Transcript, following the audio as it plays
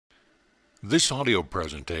This audio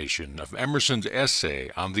presentation of Emerson's essay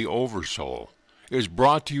on the Oversoul is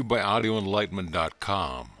brought to you by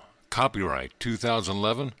audioenlightenment.com. Copyright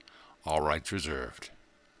 2011, all rights reserved.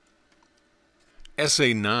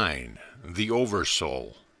 Essay 9, The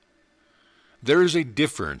Oversoul. There is a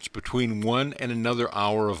difference between one and another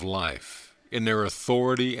hour of life in their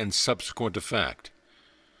authority and subsequent effect.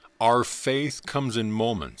 Our faith comes in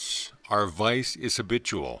moments, our vice is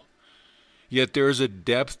habitual. Yet there is a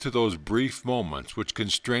depth to those brief moments which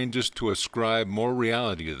constrains us to ascribe more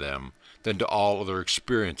reality to them than to all other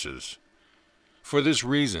experiences. For this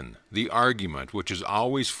reason, the argument which is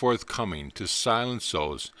always forthcoming to silence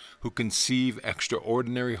those who conceive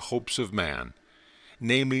extraordinary hopes of man,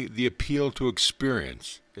 namely the appeal to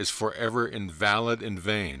experience, is forever invalid and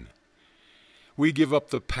vain. We give up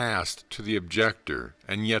the past to the objector,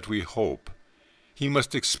 and yet we hope. He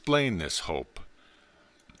must explain this hope.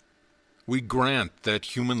 We grant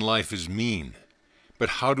that human life is mean, but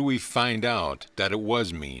how do we find out that it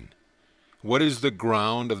was mean? What is the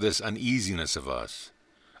ground of this uneasiness of us,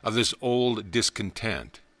 of this old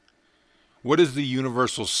discontent? What is the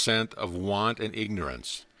universal scent of want and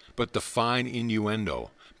ignorance, but the fine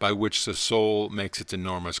innuendo by which the soul makes its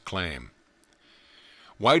enormous claim?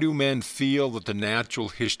 Why do men feel that the natural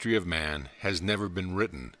history of man has never been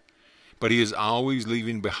written, but he is always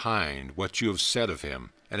leaving behind what you have said of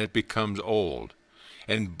him, and it becomes old,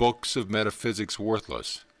 and books of metaphysics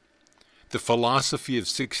worthless? The philosophy of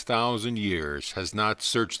 6,000 years has not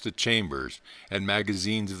searched the chambers and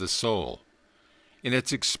magazines of the soul. In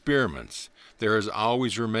its experiments there has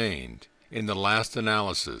always remained, in the last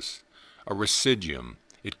analysis, a residuum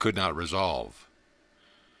it could not resolve.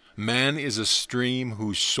 Man is a stream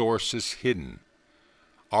whose source is hidden.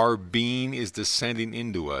 Our being is descending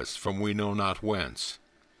into us from we know not whence.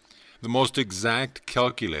 The most exact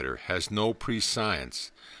calculator has no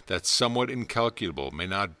prescience that somewhat incalculable may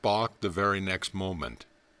not balk the very next moment.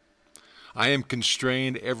 I am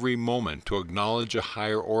constrained every moment to acknowledge a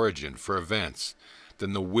higher origin for events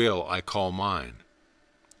than the will I call mine.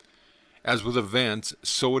 As with events,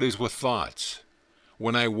 so it is with thoughts.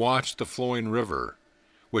 When I watch the flowing river,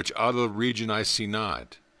 which out of the region I see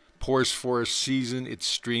not, pours for a season its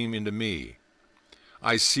stream into me,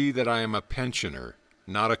 I see that I am a pensioner,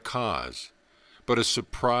 not a cause, but a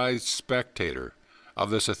surprised spectator of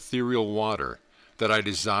this ethereal water that I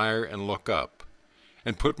desire and look up,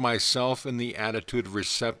 and put myself in the attitude of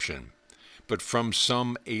reception, but from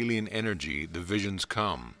some alien energy the visions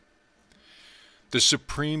come. The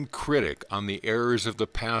supreme critic on the errors of the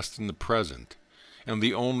past and the present, and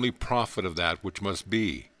the only prophet of that which must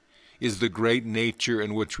be, is the great nature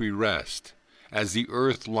in which we rest, as the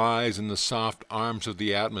earth lies in the soft arms of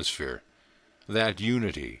the atmosphere, that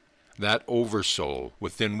unity, that oversoul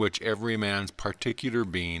within which every man's particular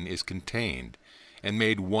being is contained and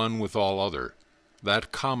made one with all other,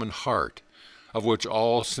 that common heart, of which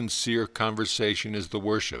all sincere conversation is the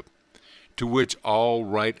worship, to which all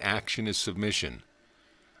right action is submission,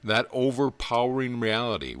 that overpowering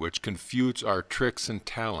reality which confutes our tricks and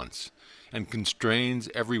talents, and constrains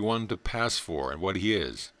every one to pass for what he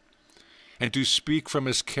is, and to speak from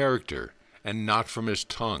his character and not from his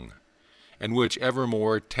tongue, and which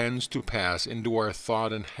evermore tends to pass into our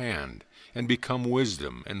thought and hand, and become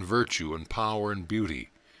wisdom and virtue and power and beauty.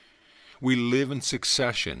 We live in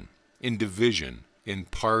succession, in division, in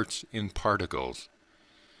parts, in particles.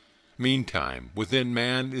 Meantime, within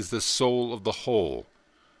man is the soul of the whole,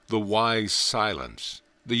 the wise silence,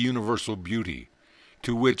 the universal beauty,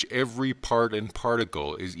 to which every part and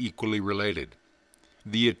particle is equally related,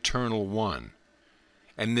 the eternal one,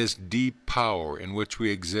 and this deep power in which we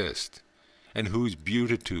exist, and whose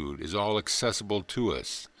beatitude is all accessible to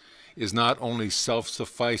us, is not only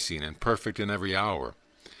self-sufficing and perfect in every hour,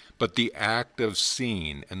 but the act of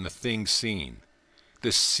seeing and the thing seen,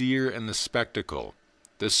 the seer and the spectacle,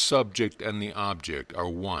 the subject and the object are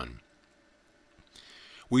one.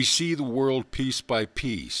 We see the world piece by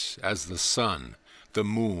piece, as the sun, the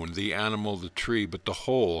moon, the animal, the tree, but the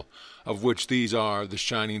whole, of which these are the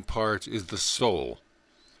shining parts, is the soul.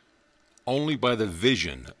 Only by the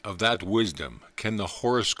vision of that wisdom can the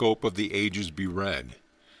horoscope of the ages be read,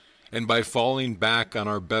 and by falling back on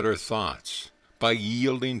our better thoughts, by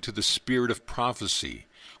yielding to the spirit of prophecy,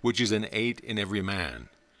 which is innate in every man,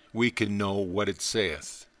 we can know what it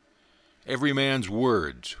saith. Every man's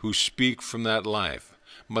words, who speak from that life,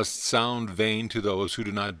 must sound vain to those who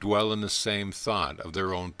do not dwell in the same thought of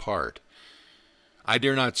their own part. I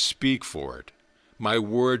dare not speak for it. My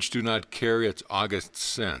words do not carry its august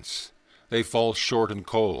sense. They fall short and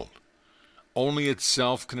cold. Only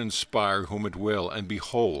itself can inspire whom it will, and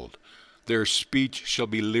behold, Their speech shall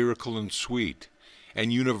be lyrical and sweet,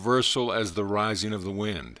 and universal as the rising of the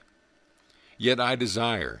wind. Yet I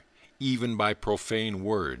desire, even by profane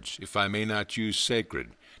words, if I may not use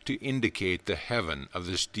sacred, to indicate the heaven of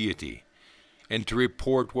this deity, and to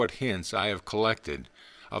report what hints I have collected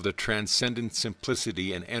of the transcendent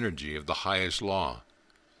simplicity and energy of the highest law.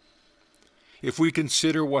 If we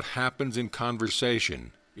consider what happens in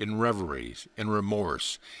conversation, in reveries, in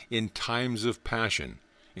remorse, in times of passion,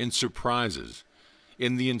 in surprises,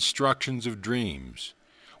 in the instructions of dreams,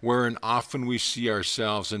 wherein often we see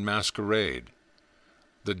ourselves in masquerade,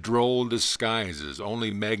 the droll disguises only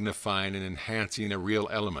magnifying and enhancing a real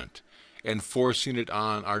element, and forcing it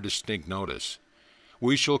on our distinct notice,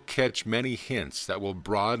 we shall catch many hints that will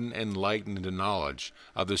broaden and lighten the knowledge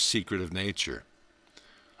of the secret of nature.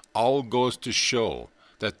 All goes to show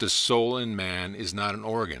that the soul in man is not an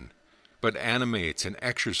organ, but animates and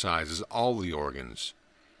exercises all the organs,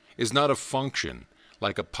 is not a function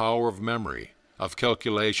like a power of memory, of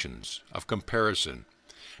calculations, of comparison,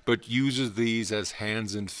 but uses these as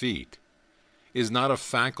hands and feet, is not a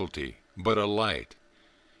faculty, but a light,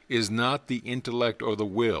 is not the intellect or the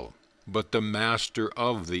will, but the master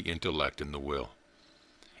of the intellect and the will,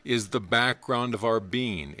 is the background of our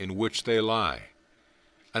being in which they lie,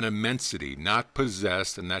 an immensity not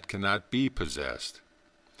possessed and that cannot be possessed.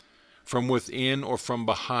 From within or from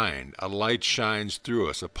behind, a light shines through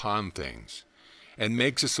us upon things, and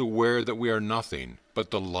makes us aware that we are nothing,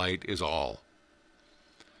 but the light is all.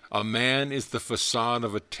 A man is the facade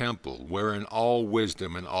of a temple wherein all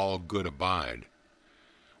wisdom and all good abide.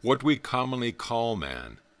 What we commonly call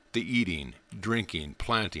man, the eating, drinking,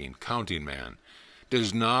 planting, counting man,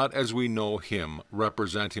 does not, as we know him,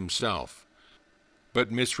 represent himself,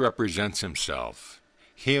 but misrepresents himself.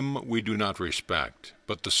 Him we do not respect,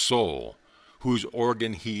 but the soul, whose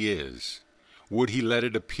organ he is, would he let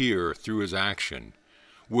it appear through his action,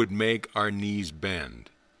 would make our knees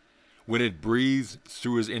bend. When it breathes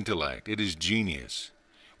through his intellect, it is genius.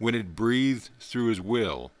 When it breathes through his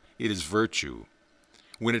will, it is virtue.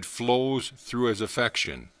 When it flows through his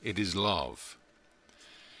affection, it is love.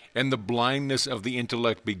 And the blindness of the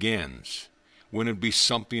intellect begins when it be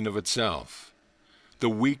something of itself. The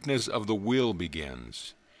weakness of the will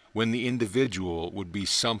begins when the individual would be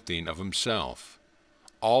something of himself.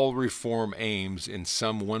 All reform aims in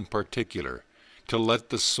some one particular to let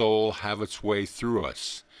the soul have its way through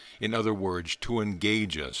us, in other words, to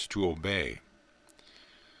engage us, to obey.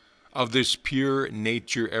 Of this pure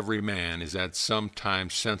nature every man is at some time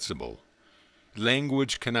sensible.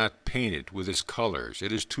 Language cannot paint it with its colors,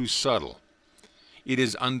 it is too subtle. It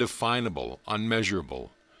is undefinable,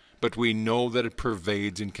 unmeasurable, but we know that it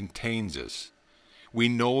pervades and contains us. We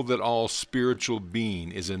know that all spiritual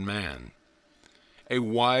being is in man. A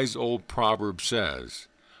wise old proverb says,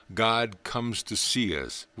 God comes to see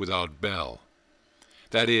us without bell.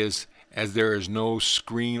 That is, as there is no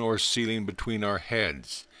screen or ceiling between our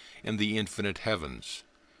heads and the infinite heavens,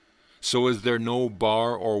 so is there no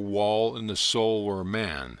bar or wall in the soul or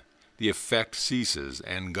man. The effect ceases,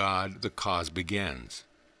 and God, the cause, begins.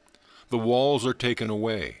 The walls are taken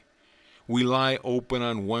away. We lie open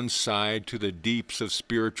on one side to the deeps of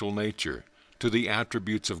spiritual nature, to the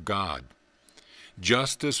attributes of God.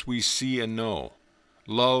 Justice we see and know,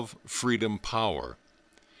 love, freedom, power.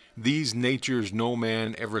 These natures no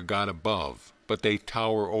man ever got above, but they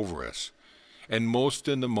tower over us, and most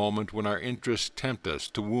in the moment when our interests tempt us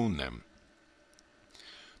to wound them.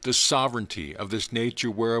 The sovereignty of this nature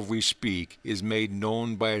whereof we speak is made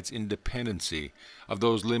known by its independency of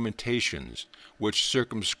those limitations which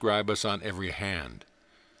circumscribe us on every hand.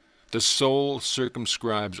 The soul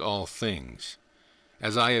circumscribes all things.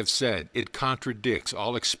 As I have said, it contradicts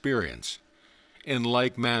all experience. In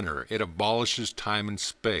like manner, it abolishes time and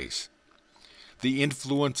space. The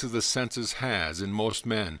influence of the senses has, in most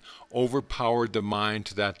men, overpowered the mind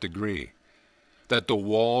to that degree, that the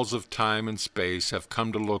walls of time and space have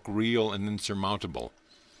come to look real and insurmountable,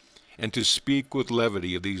 and to speak with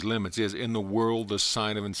levity of these limits is in the world the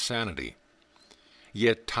sign of insanity.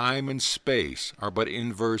 Yet time and space are but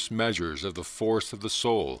inverse measures of the force of the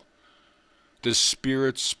soul. The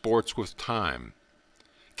spirit sports with time,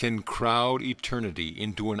 can crowd eternity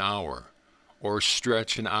into an hour, or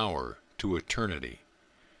stretch an hour to eternity.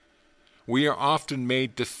 We are often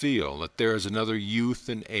made to feel that there is another youth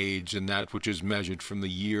and age than that which is measured from the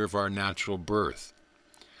year of our natural birth.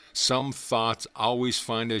 Some thoughts always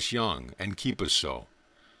find us young and keep us so.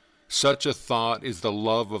 Such a thought is the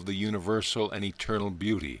love of the universal and eternal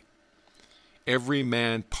beauty. Every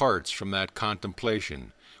man parts from that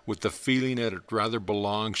contemplation with the feeling that it rather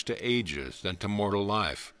belongs to ages than to mortal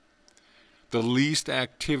life. The least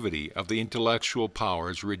activity of the intellectual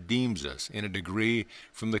powers redeems us in a degree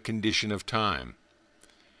from the condition of time.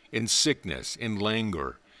 In sickness, in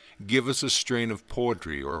languor, give us a strain of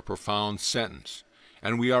poetry or a profound sentence,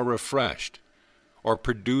 and we are refreshed. Or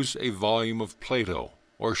produce a volume of Plato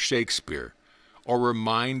or Shakespeare, or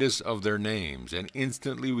remind us of their names, and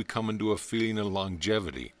instantly we come into a feeling of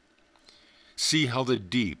longevity. See how the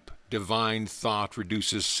deep, divine thought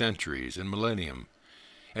reduces centuries and millennium,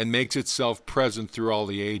 and makes itself present through all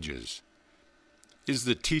the ages. Is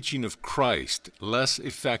the teaching of Christ less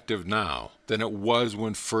effective now than it was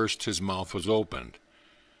when first his mouth was opened?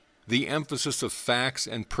 The emphasis of facts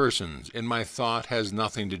and persons in my thought has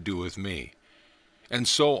nothing to do with me. And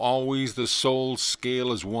so always the soul's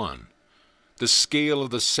scale is one. The scale of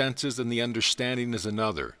the senses and the understanding is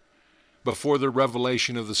another. Before the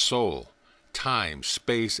revelation of the soul, time,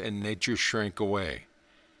 space, and nature shrink away.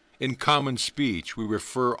 In common speech, we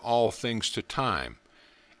refer all things to time,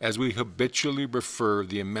 as we habitually refer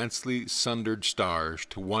the immensely sundered stars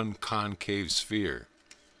to one concave sphere.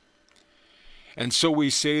 And so we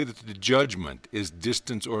say that the judgment is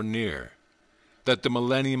distant or near, that the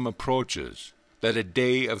millennium approaches, that a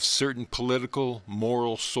day of certain political,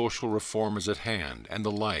 moral, social reform is at hand, and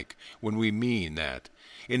the like, when we mean that,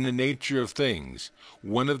 in the nature of things,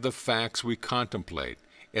 one of the facts we contemplate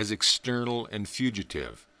is external and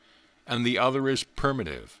fugitive, and the other is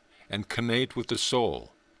primitive and connate with the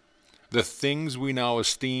soul. The things we now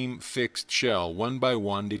esteem fixed shall, one by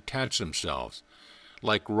one, detach themselves,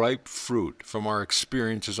 like ripe fruit from our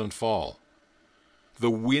experiences and fall. The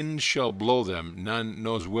wind shall blow them none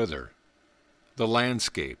knows whither. The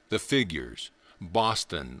landscape, the figures,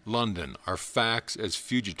 Boston, London, are facts as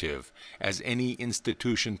fugitive as any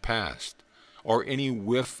institution past, or any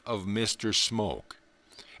whiff of mist or smoke.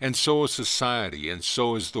 And so is society, and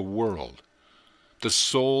so is the world. The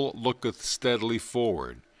soul looketh steadily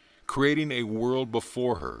forward, creating a world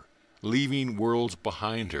before her, leaving worlds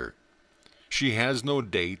behind her. She has no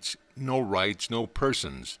dates, no rights, no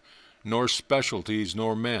persons, nor specialties,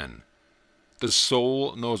 nor men. The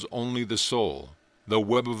soul knows only the soul. The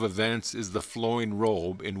web of events is the flowing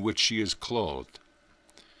robe in which she is clothed.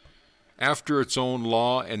 After its own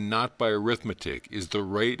law, and not by arithmetic, is the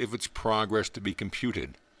rate of its progress to be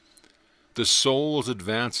computed. The soul's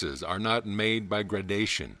advances are not made by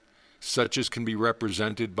gradation, such as can be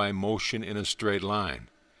represented by motion in a straight line,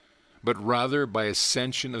 but rather by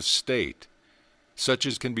ascension of state, such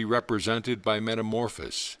as can be represented by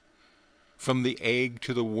metamorphosis, from the egg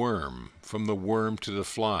to the worm, from the worm to the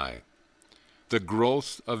fly. The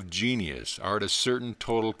growth of genius are at a certain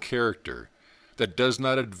total character that does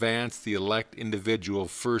not advance the elect individual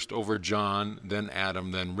first over John, then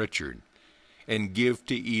Adam, then Richard, and give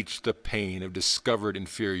to each the pain of discovered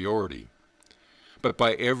inferiority. But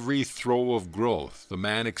by every throe of growth the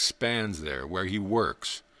man expands there where he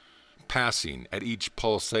works, passing at each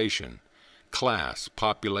pulsation, class,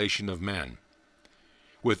 population of men.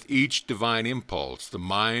 With each divine impulse the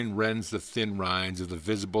mind rends the thin rinds of the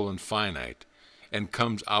visible and finite, and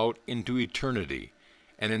comes out into eternity,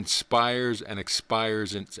 and inspires and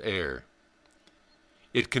expires its air.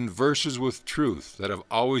 It converses with truth that have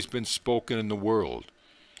always been spoken in the world,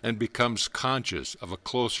 and becomes conscious of a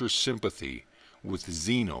closer sympathy with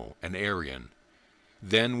Zeno and Arian,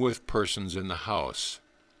 than with persons in the house.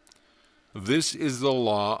 This is the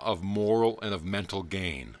law of moral and of mental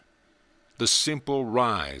gain. The simple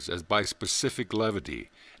rise as by specific levity,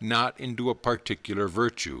 not into a particular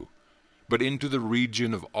virtue, but into the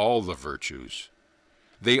region of all the virtues.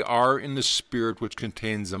 They are in the spirit which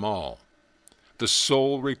contains them all. The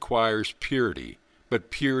soul requires purity, but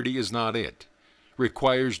purity is not it.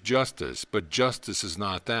 Requires justice, but justice is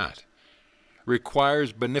not that.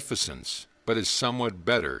 Requires beneficence, but is somewhat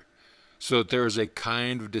better, so that there is a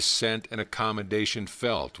kind of dissent and accommodation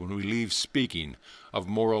felt when we leave speaking of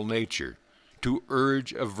moral nature, to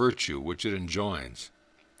urge a virtue which it enjoins.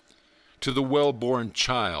 To the well-born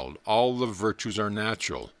child all the virtues are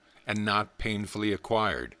natural, and not painfully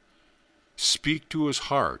acquired. Speak to his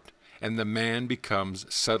heart, and the man becomes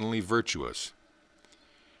suddenly virtuous.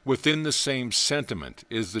 Within the same sentiment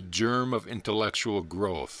is the germ of intellectual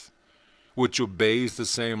growth, which obeys the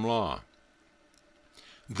same law.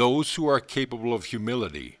 Those who are capable of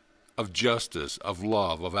humility, of justice, of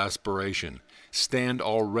love, of aspiration, stand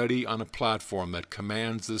already on a platform that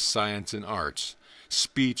commands the science and arts,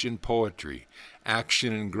 speech and poetry,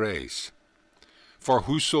 action and grace. For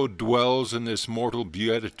whoso dwells in this mortal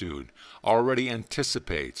beatitude already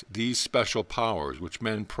anticipates these special powers which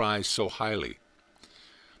men prize so highly.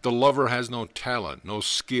 The lover has no talent, no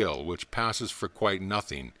skill, which passes for quite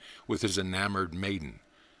nothing with his enamored maiden.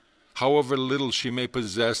 however little she may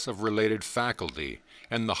possess of related faculty,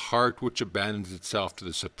 and the heart which abandons itself to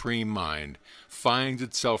the Supreme Mind finds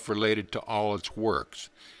itself related to all its works,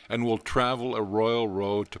 and will travel a royal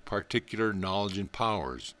road to particular knowledge and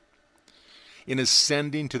powers. In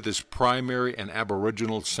ascending to this primary and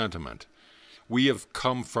aboriginal sentiment, we have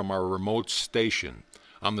come from our remote station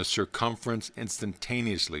on the circumference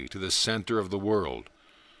instantaneously to the center of the world,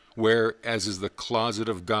 where, as is the closet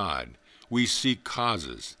of God, we see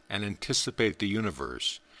causes and anticipate the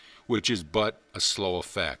universe, which is but a slow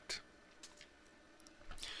effect.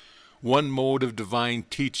 One mode of divine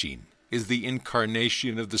teaching is the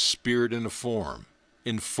incarnation of the Spirit in a form,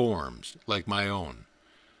 in forms like my own.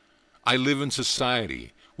 I live in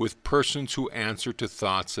society with persons who answer to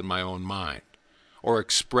thoughts in my own mind, or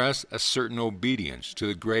express a certain obedience to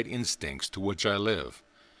the great instincts to which I live.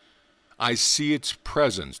 I see its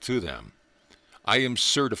presence to them. I am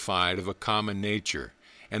certified of a common nature,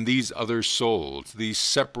 and these other souls, these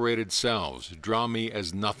separated selves, draw me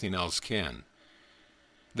as nothing else can.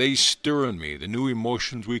 They stir in me the new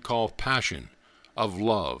emotions we call passion, of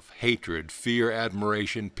love, hatred, fear,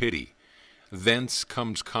 admiration, pity. Thence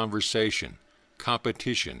comes conversation,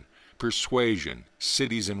 competition, persuasion,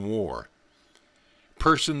 cities and war.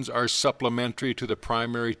 Persons are supplementary to the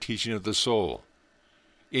primary teaching of the soul.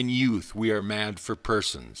 In youth we are mad for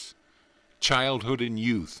persons. Childhood and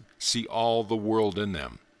youth see all the world in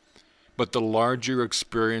them. But the larger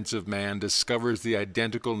experience of man discovers the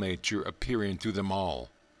identical nature appearing through them all.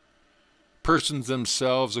 Persons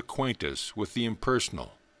themselves acquaint us with the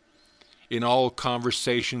impersonal. In all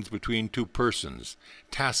conversations between two persons,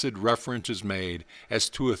 tacit reference is made as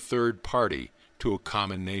to a third party to a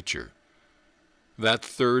common nature. That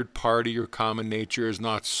third party or common nature is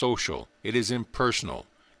not social, it is impersonal,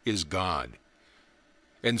 is God.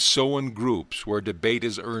 And so in groups where debate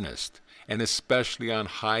is earnest, and especially on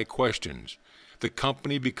high questions, the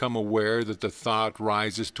company become aware that the thought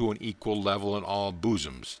rises to an equal level in all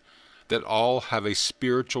bosoms, that all have a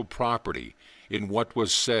spiritual property in what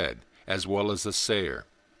was said, as well as the sayer.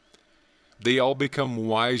 They all become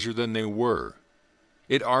wiser than they were.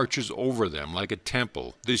 It arches over them like a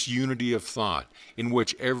temple, this unity of thought, in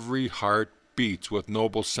which every heart beats with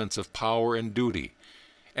noble sense of power and duty,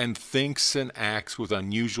 and thinks and acts with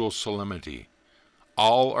unusual solemnity.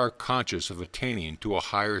 All are conscious of attaining to a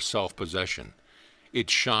higher self-possession. It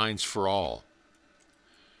shines for all.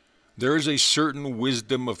 There is a certain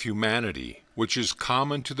wisdom of humanity which is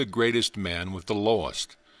common to the greatest men with the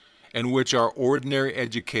lowest, and which our ordinary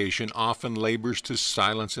education often labors to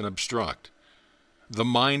silence and obstruct. The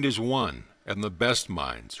mind is one, and the best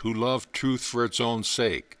minds, who love truth for its own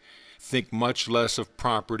sake, think much less of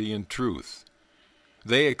property and truth.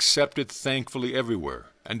 They accept it thankfully everywhere,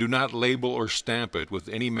 and do not label or stamp it with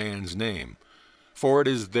any man's name, for it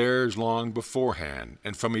is theirs long beforehand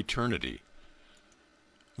and from eternity.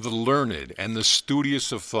 The learned and the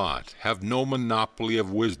studious of thought have no monopoly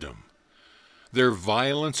of wisdom. Their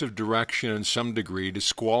violence of direction in some degree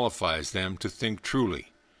disqualifies them to think truly.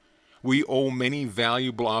 We owe many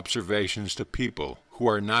valuable observations to people who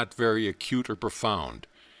are not very acute or profound,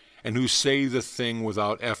 and who say the thing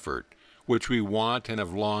without effort, which we want and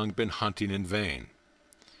have long been hunting in vain.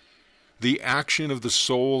 The action of the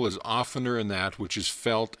soul is oftener in that which is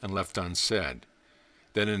felt and left unsaid,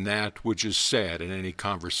 than in that which is said in any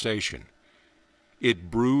conversation. It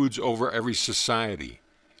broods over every society,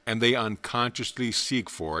 and they unconsciously seek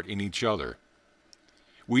for it in each other.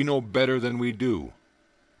 We know better than we do.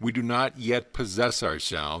 We do not yet possess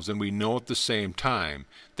ourselves, and we know at the same time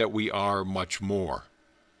that we are much more.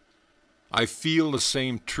 I feel the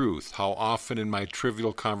same truth how often in my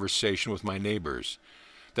trivial conversation with my neighbors,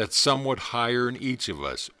 that somewhat higher in each of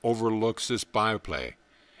us overlooks this byplay,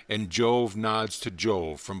 and Jove nods to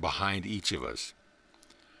Jove from behind each of us.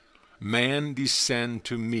 Man descend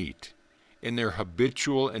to meet, in their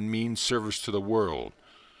habitual and mean service to the world,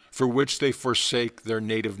 for which they forsake their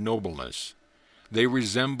native nobleness. They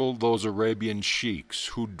resemble those Arabian sheiks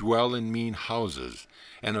who dwell in mean houses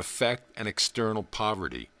and affect an external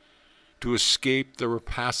poverty, to escape the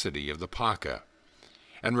rapacity of the Pacha,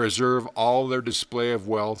 and reserve all their display of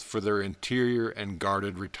wealth for their interior and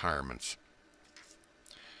guarded retirements.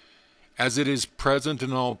 As it is present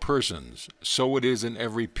in all persons, so it is in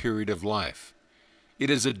every period of life.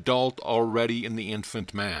 It is adult already in the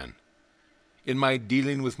infant man. In my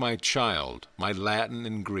dealing with my child, my Latin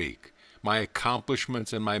and Greek, my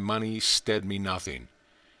accomplishments and my money stead me nothing,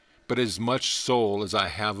 but as much soul as I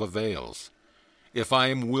have avails. If I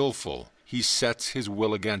am willful, he sets his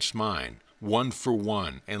will against mine, one for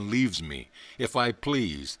one, and leaves me, if I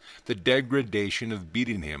please, the degradation of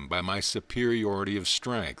beating him by my superiority of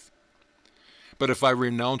strength. But if I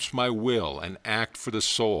renounce my will and act for the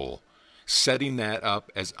soul, setting that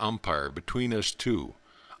up as umpire between us two,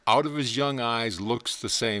 out of his young eyes looks the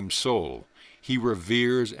same soul. He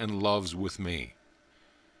reveres and loves with me.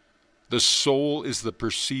 The soul is the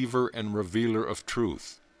perceiver and revealer of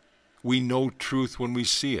truth. We know truth when we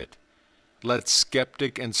see it. Let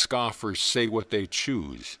skeptic and scoffer say what they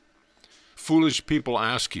choose. Foolish people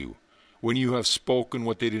ask you, when you have spoken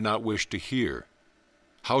what they do not wish to hear,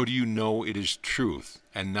 how do you know it is truth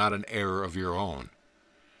and not an error of your own?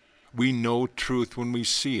 We know truth when we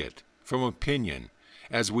see it, from opinion,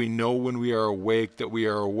 as we know when we are awake that we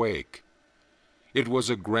are awake. It was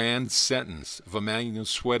a grand sentence of Emanuel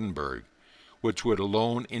Swedenborg, which would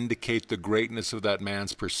alone indicate the greatness of that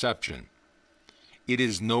man's perception. It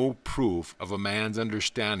is no proof of a man's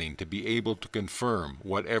understanding to be able to confirm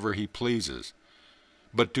whatever he pleases,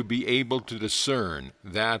 but to be able to discern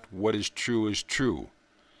that what is true,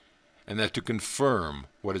 and that to confirm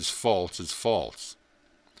what is false.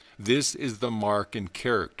 This is the mark and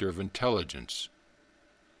character of intelligence.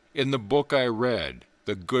 In the book I read,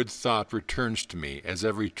 the good thought returns to me, as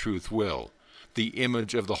every truth will, the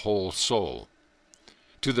image of the whole soul.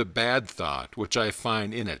 To the bad thought which I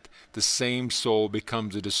find in it, the same soul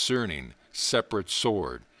becomes a discerning, separate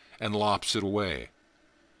sword, and lops it away.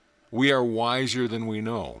 We are wiser than we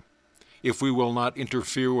know, if we will not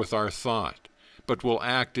interfere with our thought, but will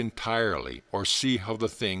act entirely, or see how the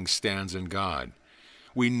thing stands in God.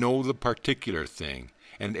 We know the particular thing,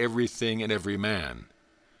 and everything and every man.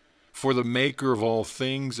 For the Maker of all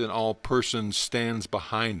things and all persons stands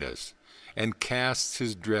behind us, and casts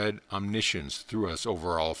his dread omniscience through us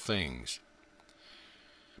over all things.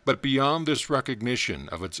 But beyond this recognition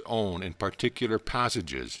of its own in particular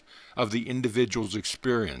passages of the individual's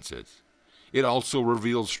experiences, it also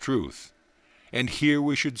reveals truth, and here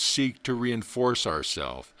we should seek to reinforce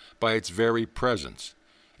ourselves by its very presence,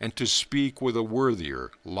 and to speak with a worthier,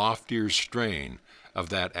 loftier strain of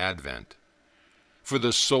that advent. For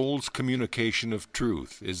the soul's communication of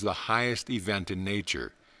truth is the highest event in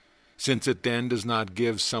nature, since it then does not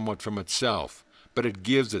give somewhat from itself, but it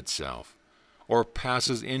gives itself, or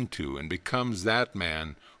passes into and becomes that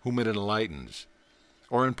man whom it enlightens,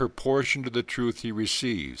 or in proportion to the truth he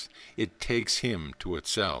receives, it takes him to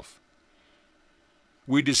itself.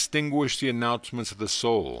 We distinguish the announcements of the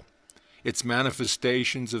soul, its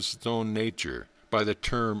manifestations of its own nature, by the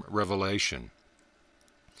term revelation.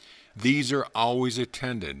 These are always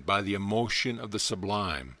attended by the emotion of the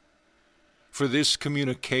sublime, for this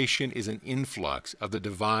communication is an influx of the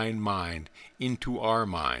divine mind into our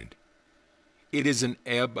mind. It is an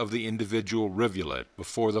ebb of the individual rivulet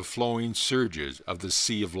before the flowing surges of the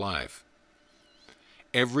sea of life.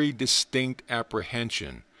 Every distinct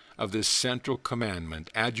apprehension of this central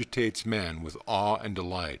commandment agitates men with awe and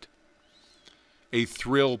delight. A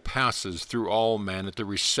thrill passes through all men at the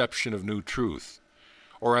reception of new truth,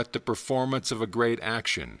 or at the performance of a great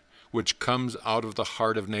action which comes out of the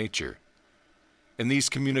heart of nature. In these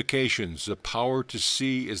communications, the power to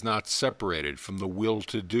see is not separated from the will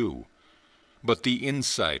to do, but the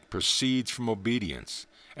insight proceeds from obedience,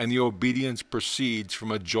 and the obedience proceeds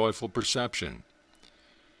from a joyful perception.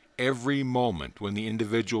 Every moment when the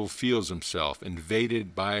individual feels himself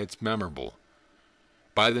invaded by its memorable,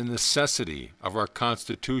 by the necessity of our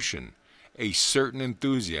constitution, a certain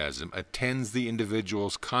enthusiasm attends the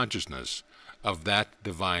individual's consciousness of that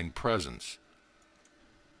divine presence.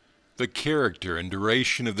 The character and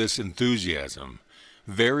duration of this enthusiasm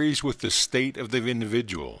varies with the state of the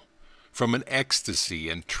individual, from an ecstasy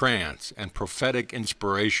and trance and prophetic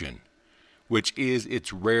inspiration, which is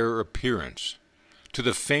its rare appearance, to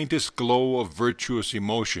the faintest glow of virtuous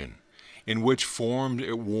emotion, in which forms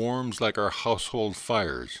it warms like our household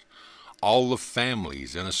fires, all the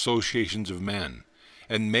families and associations of men,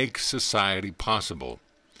 and makes society possible.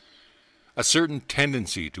 A certain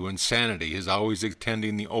tendency to insanity is always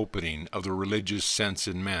attending the opening of the religious sense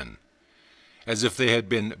in men, as if they had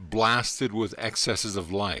been blasted with excesses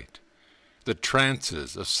of light, the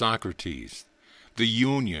trances of Socrates, the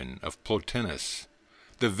union of Plotinus,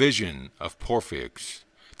 the vision of Porphyx,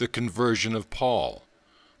 the conversion of Paul,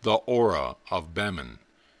 the aura of Behmen,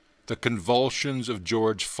 the convulsions of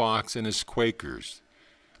George Fox and his Quakers,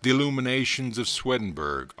 the illuminations of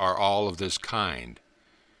Swedenborg are all of this kind.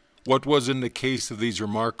 What was in the case of these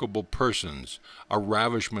remarkable persons, a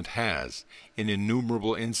ravishment has, in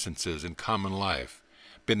innumerable instances in common life,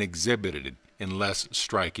 been exhibited in less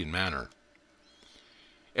striking manner.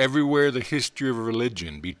 Everywhere the history of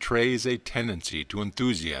religion betrays a tendency to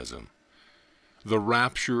enthusiasm. The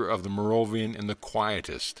rapture of the Moravian and the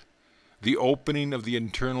Quietist, the opening of the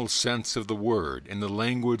internal sense of the Word in the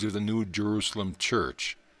language of the New Jerusalem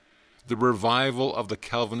Church, the revival of the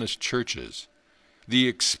Calvinist churches, the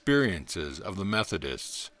experiences of the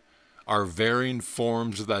Methodists, are varying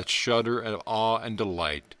forms of that shudder of awe and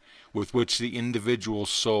delight with which the individual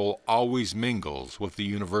soul always mingles with the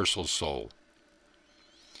universal soul.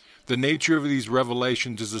 The nature of these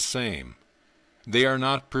revelations is the same. They are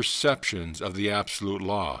not perceptions of the absolute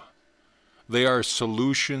law. They are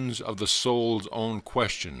solutions of the soul's own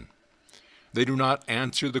question. They do not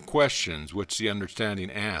answer the questions which the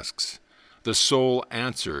understanding asks. The soul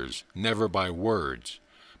answers never by words,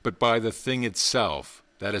 but by the thing itself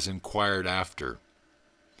that is inquired after.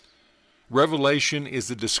 Revelation is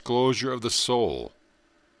the disclosure of the soul.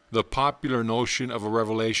 The popular notion of a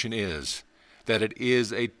revelation is that it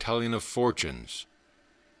is a telling of fortunes.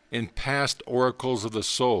 In past oracles of the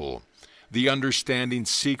soul, the understanding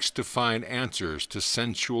seeks to find answers to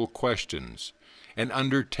sensual questions, and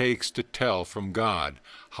undertakes to tell from God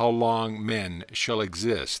how long men shall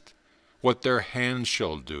exist, what their hands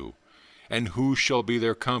shall do, and who shall be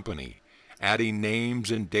their company, adding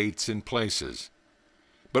names and dates and places.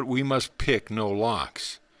 But we must pick no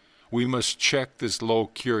locks. We must check this low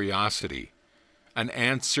curiosity. An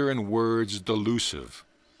answer in words delusive.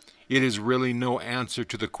 It is really no answer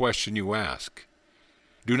to the question you ask.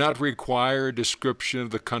 Do not require a description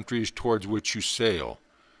of the countries towards which you sail.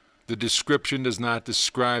 The description does not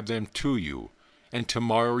describe them to you, and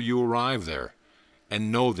tomorrow you arrive there,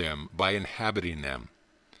 and know them by inhabiting them.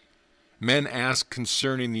 Men ask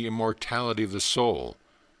concerning the immortality of the soul,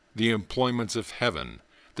 the employments of heaven,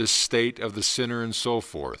 the state of the sinner, and so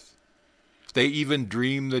forth. They even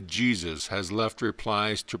dream that Jesus has left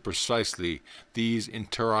replies to precisely these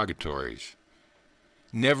interrogatories.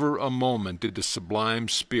 Never a moment did the sublime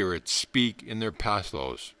spirits speak in their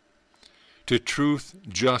pathos. To truth,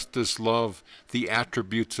 justice, love, the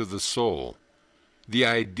attributes of the soul, the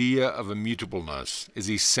idea of immutableness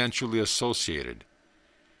is essentially associated.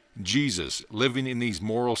 Jesus, living in these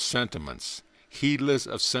moral sentiments, heedless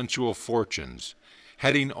of sensual fortunes,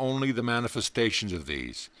 heading only the manifestations of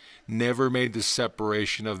these, never made the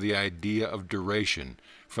separation of the idea of duration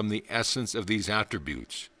from the essence of these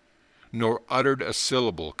attributes, nor uttered a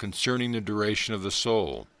syllable concerning the duration of the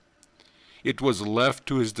soul. It was left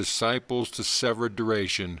to his disciples to sever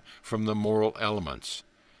duration from the moral elements,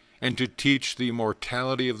 and to teach the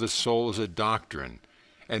immortality of the soul as a doctrine,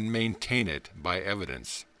 and maintain it by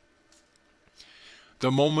evidence.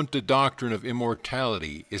 The moment the doctrine of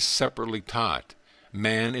immortality is separately taught,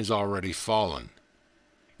 man is already fallen.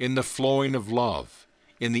 In the flowing of love,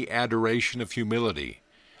 in the adoration of humility,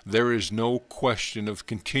 there is no question of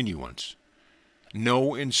continuance.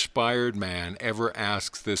 No inspired man ever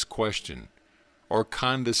asks this question, or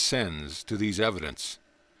condescends to these evidence.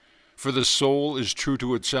 For the soul is true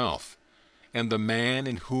to itself, and the man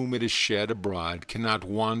in whom it is shed abroad cannot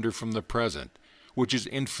wander from the present, which is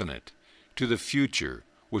infinite, to the future,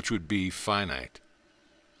 which would be finite.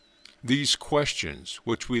 These questions,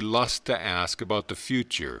 which we lust to ask about the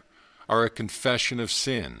future, are a confession of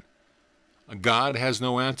sin. God has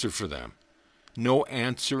no answer for them. No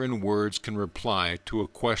answer in words can reply to a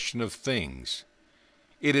question of things.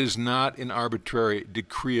 It is not an arbitrary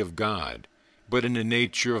decree of God, but in the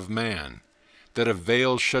nature of man, that a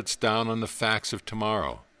veil shuts down on the facts of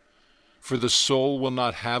tomorrow. For the soul will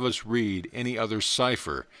not have us read any other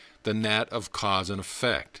cipher than that of cause and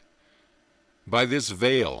effect. By this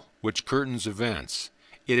veil, which curtains events,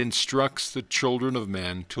 it instructs the children of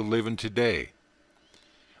men to live in today.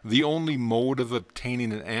 The only mode of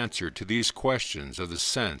obtaining an answer to these questions of the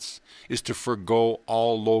sense is to forego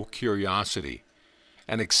all low curiosity,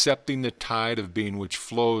 and accepting the tide of being which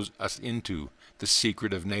flows us into the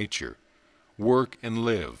secret of nature. Work and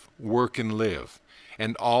live,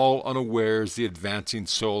 and all unawares the advancing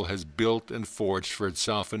soul has built and forged for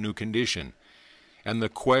itself a new condition, and the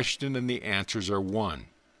question and the answers are one.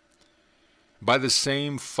 By the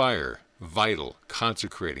same fire, vital,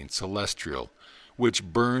 consecrating, celestial, which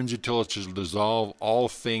burns until it shall dissolve all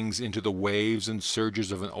things into the waves and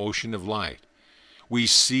surges of an ocean of light, we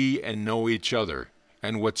see and know each other,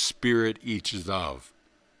 and what spirit each is of.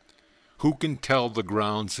 Who can tell the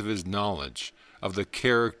grounds of his knowledge, of the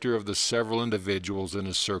character of the several individuals in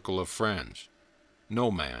a circle of friends?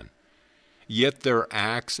 No man. Yet their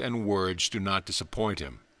acts and words do not disappoint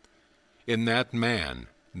him. In that man,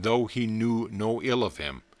 though he knew no ill of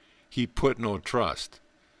him, he put no trust.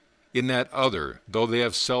 In that other, though they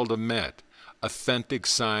have seldom met, authentic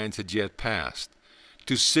signs had yet passed,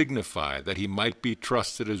 to signify that he might be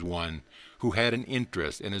trusted as one who had an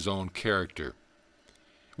interest in his own character.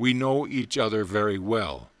 We know each other very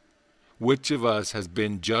well. which of us has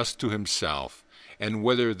been just to himself, and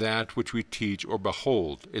whether that which we teach or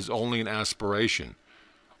behold is only an aspiration,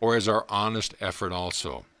 or is our honest effort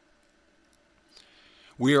also.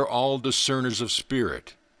 We are all discerners of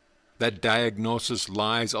spirit. That diagnosis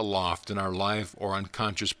lies aloft in our life or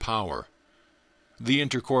unconscious power. The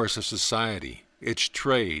intercourse of society, its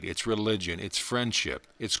trade, its religion, its friendship,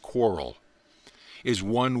 its quarrel, is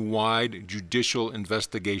one wide judicial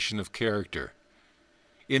investigation of character.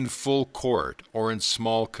 In full court or in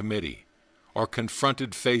small committee, or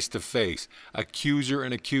confronted face to face, accuser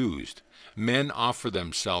and accused, men offer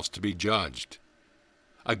themselves to be judged.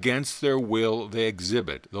 Against their will they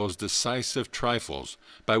exhibit those decisive trifles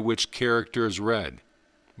by which character is read.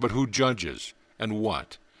 But who judges, and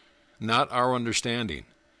what? Not our understanding.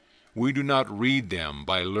 We do not read them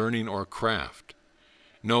by learning or craft.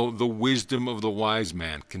 No, the wisdom of the wise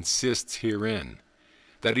man consists herein,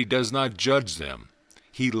 that he does not judge them.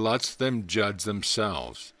 He lets them judge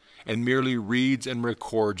themselves, and merely reads and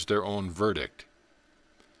records their own verdict.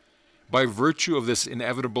 By virtue of this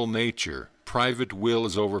inevitable nature, private will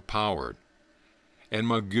is overpowered, and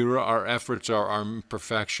Magura, our efforts are our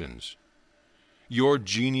imperfections. Your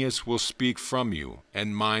genius will speak from you,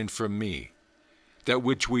 and mine from me. That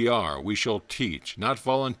which we are, we shall teach, not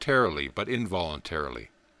voluntarily, but involuntarily.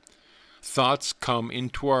 Thoughts come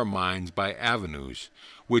into our minds by avenues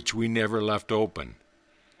which we never left open,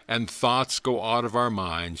 and thoughts go out of our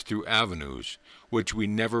minds through avenues which we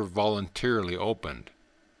never voluntarily opened.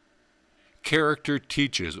 Character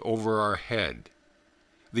teaches over our head.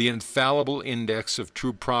 The infallible index of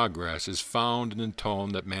true progress is found in the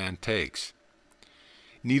tone that man takes.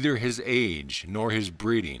 Neither his age, nor his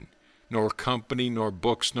breeding, nor company, nor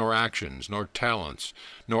books, nor actions, nor talents,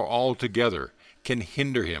 nor altogether can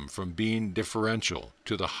hinder him from being differential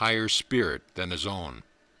to the higher spirit than his own.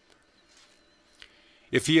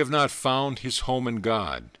 If he have not found his home in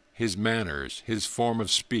God, his manners, his form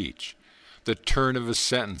of speech, the turn of his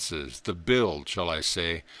sentences, the build, shall I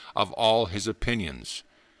say, of all his opinions,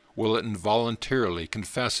 will it involuntarily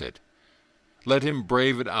confess it. Let him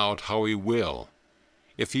brave it out how he will.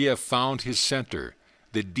 If he have found his center,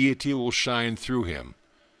 the deity will shine through him,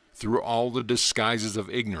 through all the disguises of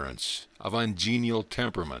ignorance, of ungenial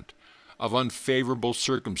temperament, of unfavorable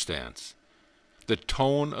circumstance. The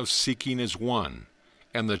tone of seeking is one,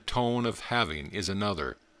 and the tone of having is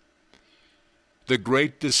another. The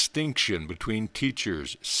great distinction between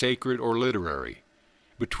teachers, sacred or literary,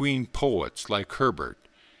 between poets like Herbert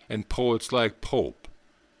and poets like Pope,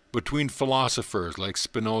 between philosophers like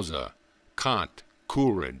Spinoza, Kant,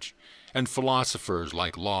 Coleridge, and philosophers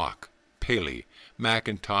like Locke, Paley,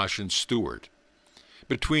 Mackintosh, and Stewart,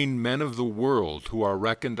 between men of the world who are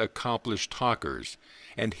reckoned accomplished talkers,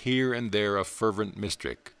 and here and there a fervent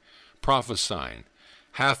mystic, prophesying,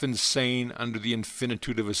 half insane under the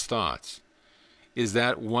infinitude of his thoughts. Is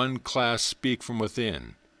that one class speak from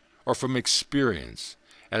within, or from experience,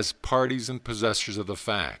 as parties and possessors of the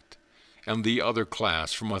fact, and the other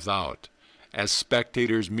class from without, as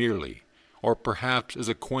spectators merely, or perhaps as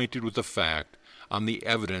acquainted with the fact on the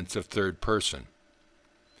evidence of third person?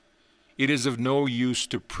 It is of no use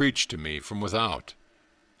to preach to me from without.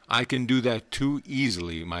 I can do that too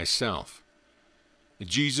easily myself.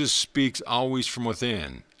 Jesus speaks always from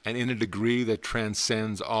within, and in a degree that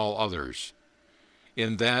transcends all others.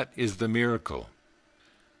 In that is the miracle.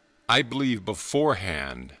 I believe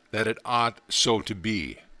beforehand that it ought so to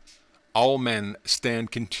be. All men stand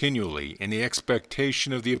continually in the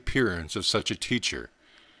expectation of the appearance of such a teacher.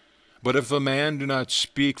 But if a man do not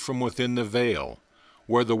speak from within the veil,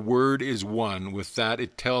 where the word is one with that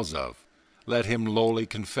it tells of, let him lowly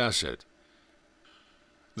confess it.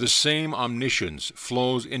 The same omniscience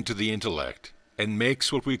flows into the intellect, and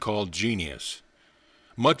makes what we call genius.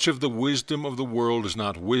 Much of the wisdom of the world is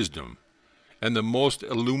not wisdom, and the most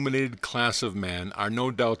illuminated class of men are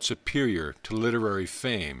no doubt superior to literary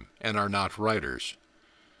fame, and are not writers.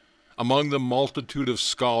 Among the multitude of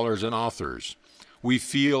scholars and authors, we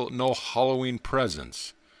feel no hallowing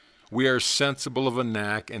presence. We are sensible of a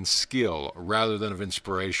knack and skill rather than of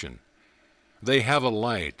inspiration. They have a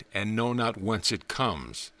light, and know not whence it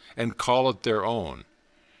comes, and call it their own.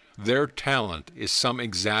 Their talent is some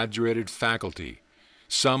exaggerated faculty,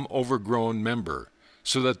 some overgrown member,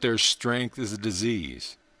 so that their strength is a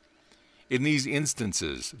disease. In these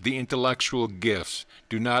instances, the intellectual gifts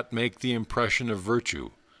do not make the impression of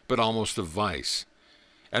virtue, but almost of vice,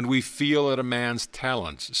 and we feel that a man's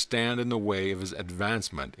talents stand in the way of his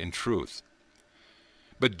advancement in truth.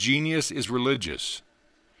 But genius is religious.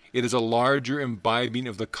 It is a larger imbibing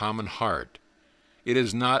of the common heart. It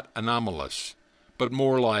is not anomalous, but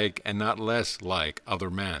more like and not less like other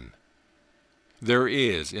men. There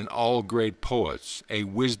is in all great poets a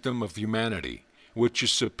wisdom of humanity which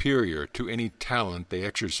is superior to any talent they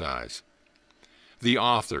exercise. The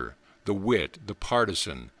author, the wit, the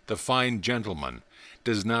partisan, the fine gentleman,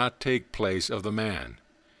 does not take place of the man.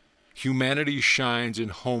 Humanity shines in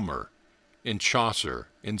Homer, in Chaucer,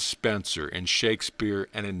 in Spenser, in Shakespeare,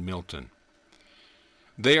 and in Milton.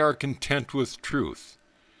 They are content with truth.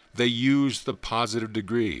 They use the positive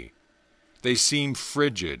degree. They seem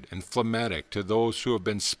frigid and phlegmatic to those who have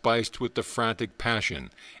been spiced with the frantic passion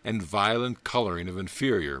and violent coloring of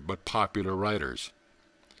inferior but popular writers.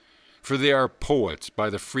 For they are poets by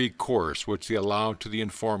the free course which they allow to the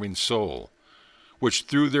informing soul, which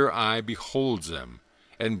through their eye beholds them,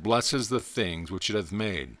 and blesses the things which it hath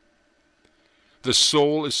made. The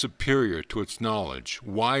soul is superior to its knowledge,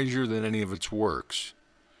 wiser than any of its works.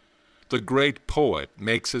 The great poet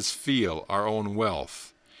makes us feel our own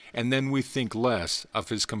wealth, and then we think less of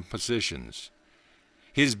his compositions.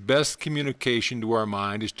 His best communication to our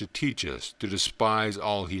mind is to teach us to despise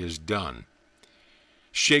all he has done.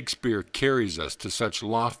 Shakespeare carries us to such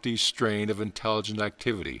lofty strain of intelligent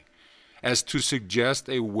activity as to suggest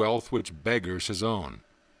a wealth which beggars his own.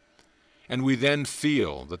 And we then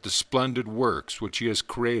feel that the splendid works which he has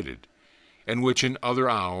created, and which in other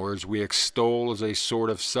hours we extol as a sort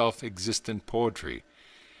of self-existent poetry,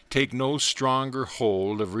 take no stronger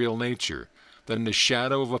hold of real nature than the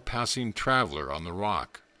shadow of a passing traveler on the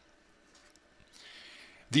rock.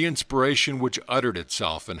 The inspiration which uttered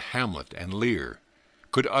itself in Hamlet and Lear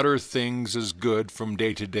could utter things as good from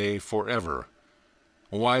day to day forever.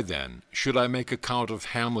 Why, then, should I make account of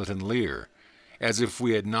Hamlet and Lear, as if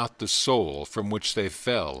we had not the soul from which they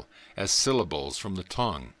fell as syllables from the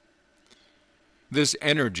tongue? This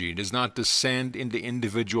energy does not descend into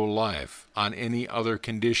individual life on any other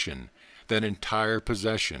condition than entire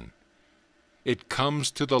possession. It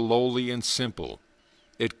comes to the lowly and simple.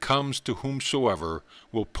 It comes to whomsoever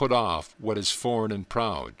will put off what is foreign and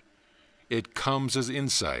proud. It comes as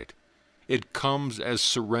insight. It comes as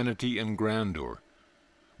serenity and grandeur.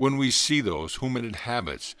 When we see those whom it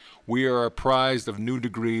inhabits, we are apprised of new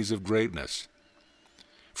degrees of greatness.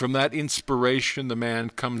 From that inspiration the man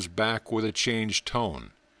comes back with a changed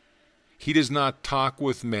tone. He does not talk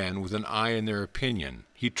with men with an eye in their opinion.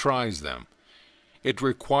 He tries them. It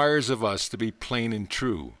requires of us to be plain and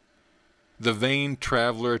true. The vain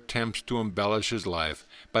traveler attempts to embellish his life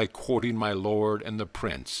by quoting my lord and the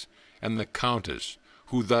prince and the countess,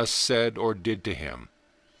 who thus said or did to him.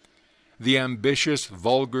 The ambitious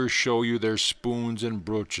vulgar show you their spoons and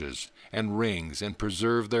brooches and rings and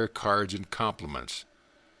preserve their cards and compliments.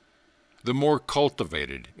 The more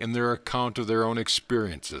cultivated, in their account of their own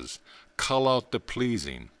experiences, cull out the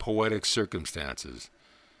pleasing, poetic circumstances.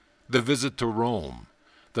 The visit to Rome,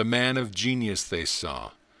 the man of genius they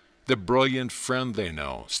saw, the brilliant friend they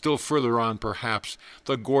know, still further on perhaps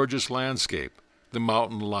the gorgeous landscape, the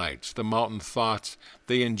mountain lights, the mountain thoughts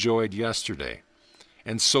they enjoyed yesterday,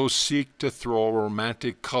 and so seek to throw a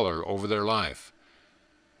romantic color over their life.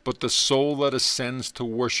 But the soul that ascends to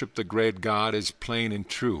worship the great God is plain and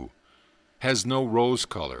true, has no rose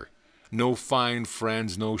color, no fine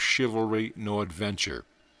friends, no chivalry, no adventure,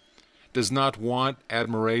 does not want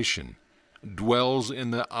admiration, dwells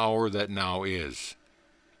in the hour that now is,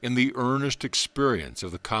 in the earnest experience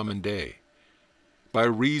of the common day, by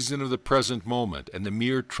reason of the present moment and the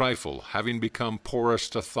mere trifle having become porous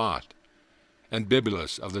to thought, and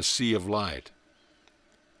bibulous of the sea of light.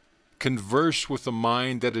 Converse with a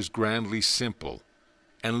mind that is grandly simple,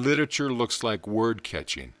 and literature looks like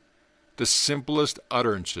word-catching. The simplest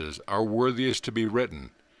utterances are worthiest to be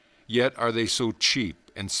written, yet are they so cheap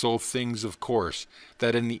and so things of course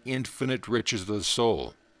that in the infinite riches of the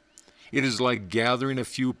soul, it is like gathering a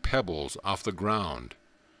few pebbles off the ground,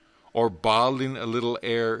 or bottling a little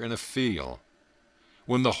air in a field,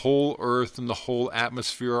 when the whole earth and the whole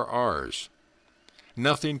atmosphere are ours.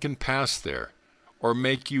 Nothing can pass there, or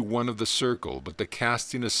make you one of the circle, but the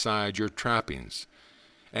casting aside your trappings,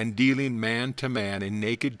 and dealing man to man in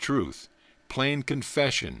naked truth, plain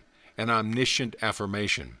confession, and omniscient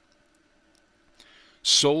affirmation.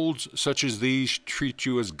 Souls such as these treat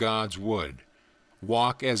you as gods would,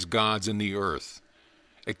 walk as gods in the earth,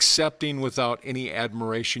 accepting without any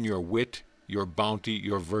admiration your wit, your bounty,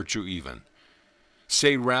 your virtue even.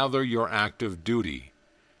 Say rather your active duty,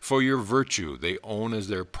 for your virtue they own as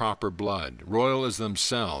their proper blood, royal as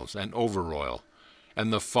themselves, and over-royal,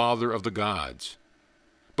 and the father of the gods.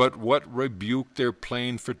 But what rebuke their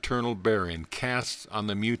plain fraternal bearing casts on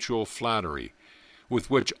the mutual flattery with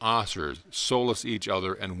which authors solace each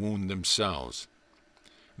other and wound themselves.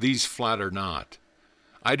 These flatter not.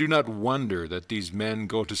 I do not wonder that these men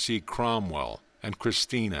go to see Cromwell, and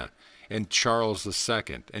Christina, and Charles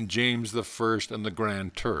II, and James I, and the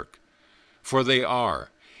Grand Turk. For they are,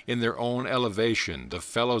 in their own elevation, the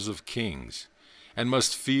fellows of kings, and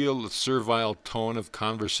must feel the servile tone of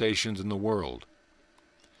conversations in the world.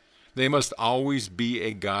 They must always be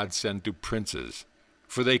a godsend to princes,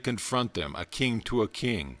 for they confront them, a king to a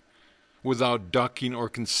king, without ducking or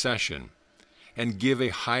concession, and give a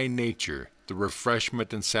high nature the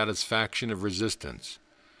refreshment and satisfaction of resistance,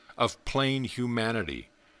 of plain humanity,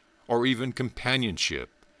 or even companionship,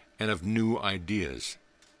 and of new ideas.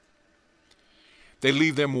 They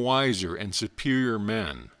leave them wiser and superior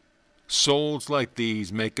men. Souls like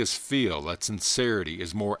these make us feel that sincerity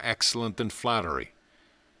is more excellent than flattery.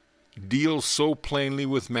 Deal so plainly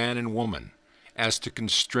with man and woman as to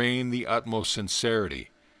constrain the utmost sincerity,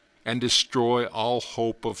 and destroy all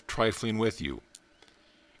hope of trifling with you.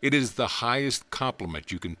 It is the highest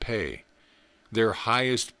compliment you can pay. Their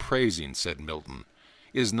highest praising, said Milton,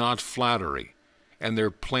 is not flattery, and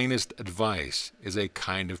their plainest advice is a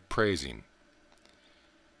kind of praising.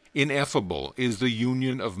 Ineffable is the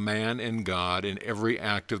union of man and God in every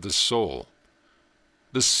act of the soul.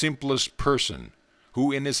 The simplest person,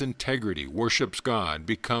 who in his integrity worships God,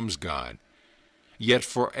 becomes God, yet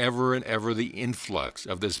forever and ever the influx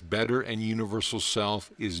of this better and universal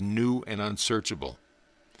self is new and unsearchable.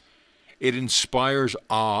 It inspires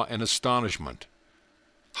awe and astonishment.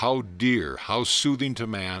 How dear, how soothing to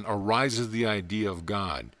man arises the idea of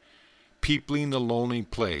God, peopling the lonely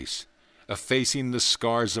place, effacing the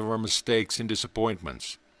scars of our mistakes and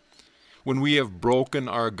disappointments. When we have broken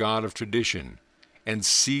our God of tradition and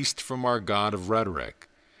ceased from our God of rhetoric,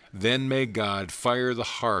 then may God fire the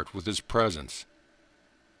heart with his presence.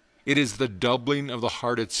 It is the doubling of the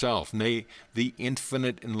heart itself, nay, the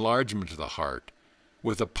infinite enlargement of the heart,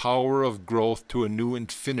 with a power of growth to a new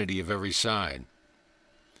infinity of every side.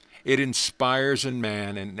 It inspires in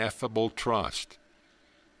man an ineffable trust.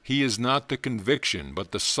 He is not the conviction,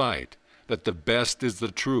 but the sight, that the best is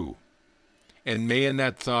the true, and may in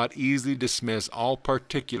that thought easily dismiss all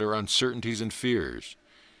particular uncertainties and fears,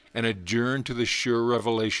 and adjourn to the sure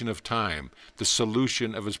revelation of time, the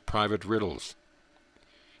solution of his private riddles.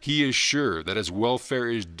 He is sure that his welfare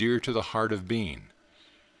is dear to the heart of being.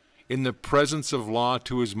 In the presence of law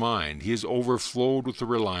to his mind, he is overflowed with a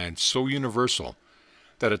reliance so universal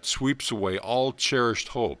that it sweeps away all cherished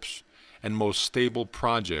hopes and most stable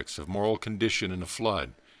projects of moral condition in a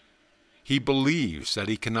flood. He believes that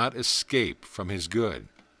he cannot escape from his good.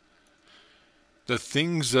 The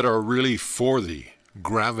things that are really for thee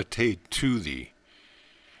gravitate to thee.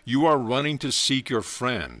 You are running to seek your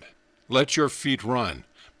friend. Let your feet run,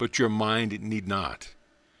 but your mind need not.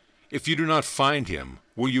 If you do not find him,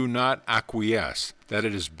 will you not acquiesce that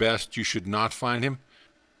it is best you should not find him?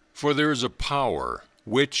 For there is a power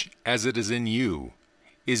which, as it is in you,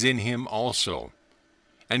 is in him also,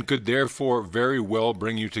 and could therefore very well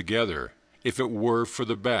bring you together, if it were for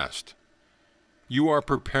the best. You are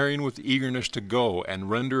preparing with eagerness to go and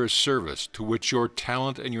render a service to which your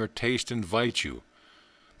talent and your taste invite you,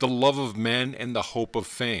 the love of men and the hope of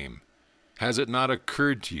fame. Has it not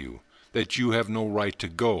occurred to you that you have no right to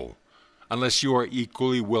go, unless you are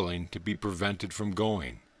equally willing to be prevented from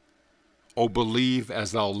going? O believe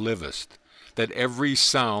as thou livest, that every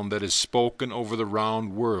sound that is spoken over the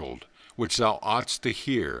round world, which thou oughtest to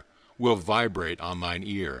hear, will vibrate on thine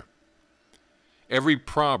ear. Every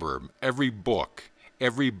proverb, every book,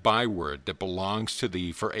 every byword that belongs to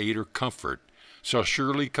thee for aid or comfort shall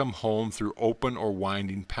surely come home through open or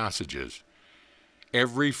winding passages.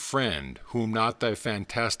 Every friend whom not thy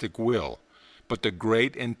fantastic will, but the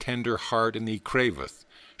great and tender heart in thee craveth,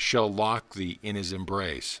 shall lock thee in his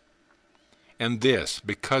embrace. And this,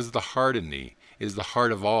 because the heart in thee is the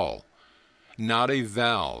heart of all. Not a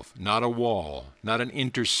valve, not a wall, not an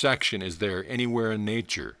intersection is there anywhere in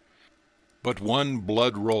nature, but one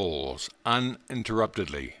blood rolls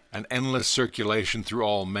uninterruptedly, an endless circulation through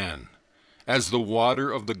all men. As the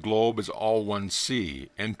water of the globe is all one sea,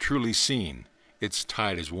 and truly seen, its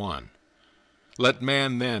tide is one. Let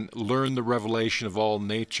man then learn the revelation of all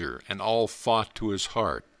nature and all thought to his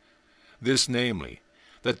heart, this namely,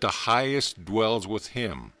 that the highest dwells with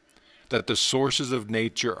him, that the sources of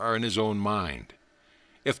nature are in his own mind,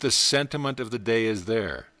 if the sentiment of the day is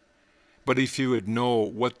there. But if he would know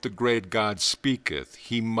what the great God speaketh,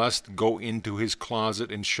 he must go into his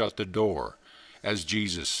closet and shut the door, as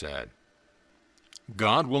Jesus said.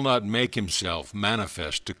 God will not make himself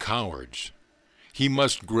manifest to cowards. He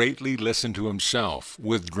must greatly listen to himself,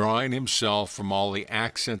 withdrawing himself from all the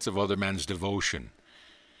accents of other men's devotion.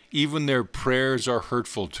 Even their prayers are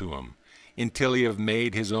hurtful to him, until he have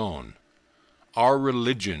made his own. Our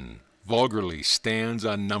religion, vulgarly stands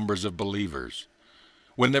on numbers of believers.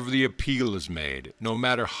 Whenever the appeal is made, no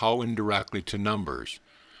matter how indirectly to numbers,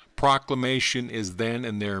 proclamation is then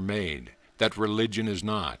and there made that religion is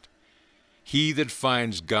not. He that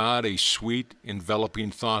finds God a sweet,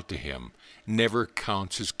 enveloping thought to him never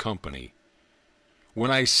counts his company. When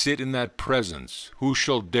I sit in that presence, who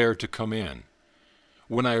shall dare to come in?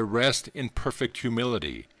 When I rest in perfect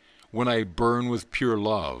humility, when I burn with pure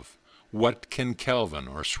love, what can Calvin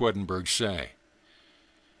or Swedenborg say?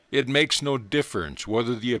 It makes no difference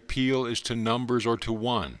whether the appeal is to numbers or to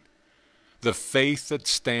one. The faith that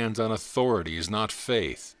stands on authority is not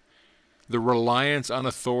faith. The reliance on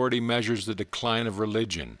authority measures the decline of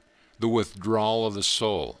religion, the withdrawal of the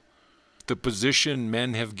soul. The position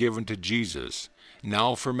men have given to Jesus,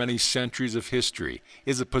 now for many centuries of history,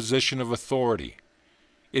 is a position of authority.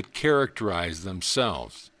 It characterizes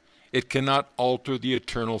themselves. It cannot alter the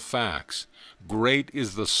eternal facts. Great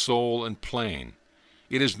is the soul and plain.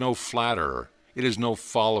 It is no flatterer. It is no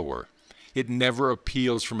follower. It never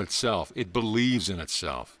appeals from itself. It believes in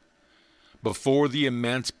itself. Before the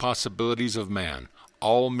immense possibilities of man,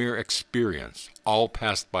 all mere experience, all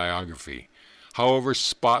past biography, however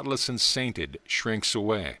spotless and sainted, shrinks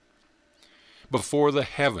away. Before the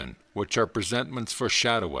heaven, which our presentments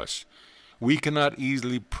foreshadow us, we cannot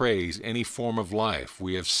easily praise any form of life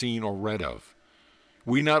we have seen or read of.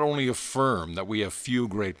 We not only affirm that we have few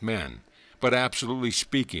great men, but absolutely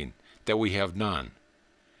speaking, that we have none.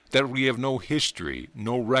 That we have no history,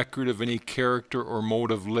 no record of any character or mode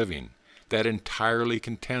of living, that entirely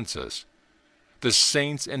contents us. The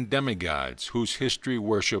saints and demigods whose history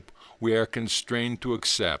worship we are constrained to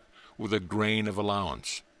accept with a grain of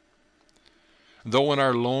allowance. Though in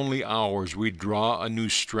our lonely hours we draw a new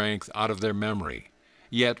strength out of their memory,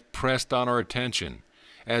 yet pressed on our attention,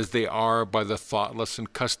 as they are by the thoughtless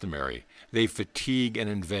and customary, they fatigue and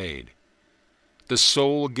invade. The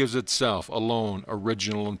soul gives itself alone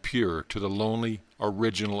original and pure to the lonely,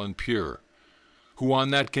 original and pure, who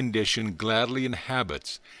on that condition gladly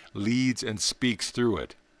inhabits, leads and speaks through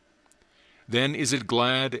it. Then is it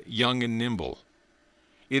glad, young and nimble.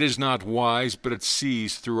 It is not wise, but it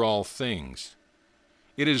sees through all things.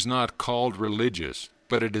 It is not called religious,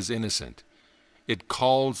 but it is innocent. It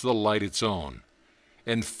calls the light its own,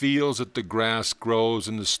 and feels that the grass grows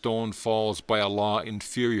and the stone falls by a law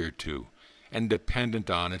inferior to, and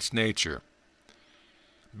dependent on its nature.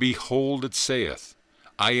 Behold, it saith,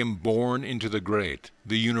 I am born into the great,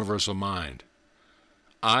 the universal mind.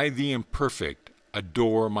 I, the imperfect,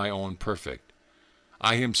 adore my own perfect.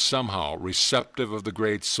 I am somehow receptive of the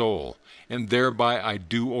great soul, and thereby I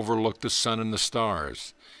do overlook the sun and the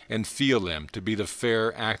stars, and feel them to be the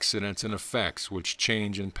fair accidents and effects which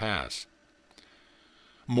change and pass.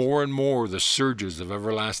 More and more the surges of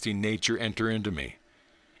everlasting nature enter into me,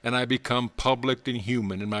 and I become public and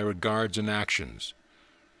human in my regards and actions.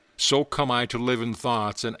 So come I to live in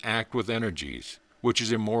thoughts and act with energies, which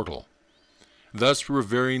is immortal, thus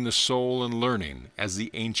revering the soul and learning, as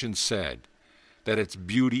the ancients said, that its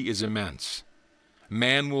beauty is immense.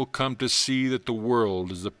 Man will come to see that the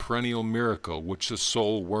world is the perennial miracle which the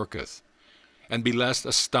soul worketh, and be less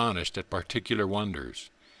astonished at particular wonders.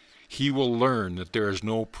 He will learn that there is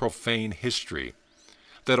no profane history,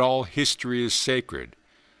 that all history is sacred,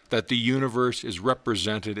 that the universe is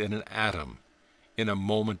represented in an atom, in a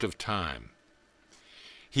moment of time.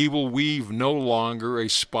 He will weave no longer a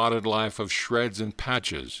spotted life of shreds and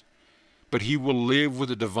patches, but he will live with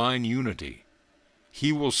a divine unity.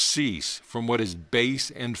 He will cease from what is base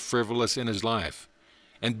and frivolous in his life,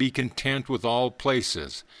 and be content with all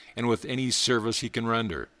places and with any service he can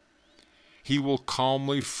render. He will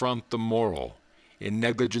calmly front the moral, in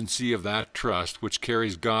negligency of that trust which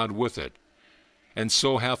carries God with it, and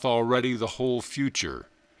so hath already the whole future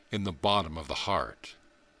in the bottom of the heart.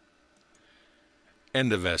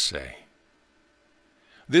 End of essay.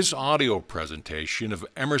 This audio presentation of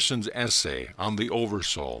Emerson's essay on the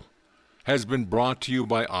Oversoul has been brought to you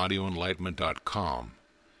by audioenlightenment.com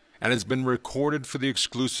and has been recorded for the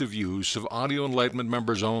exclusive use of Audio Enlightenment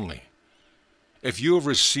members only. If you have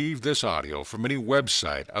received this audio from any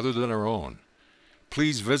website other than our own,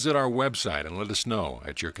 please visit our website and let us know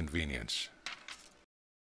at your convenience.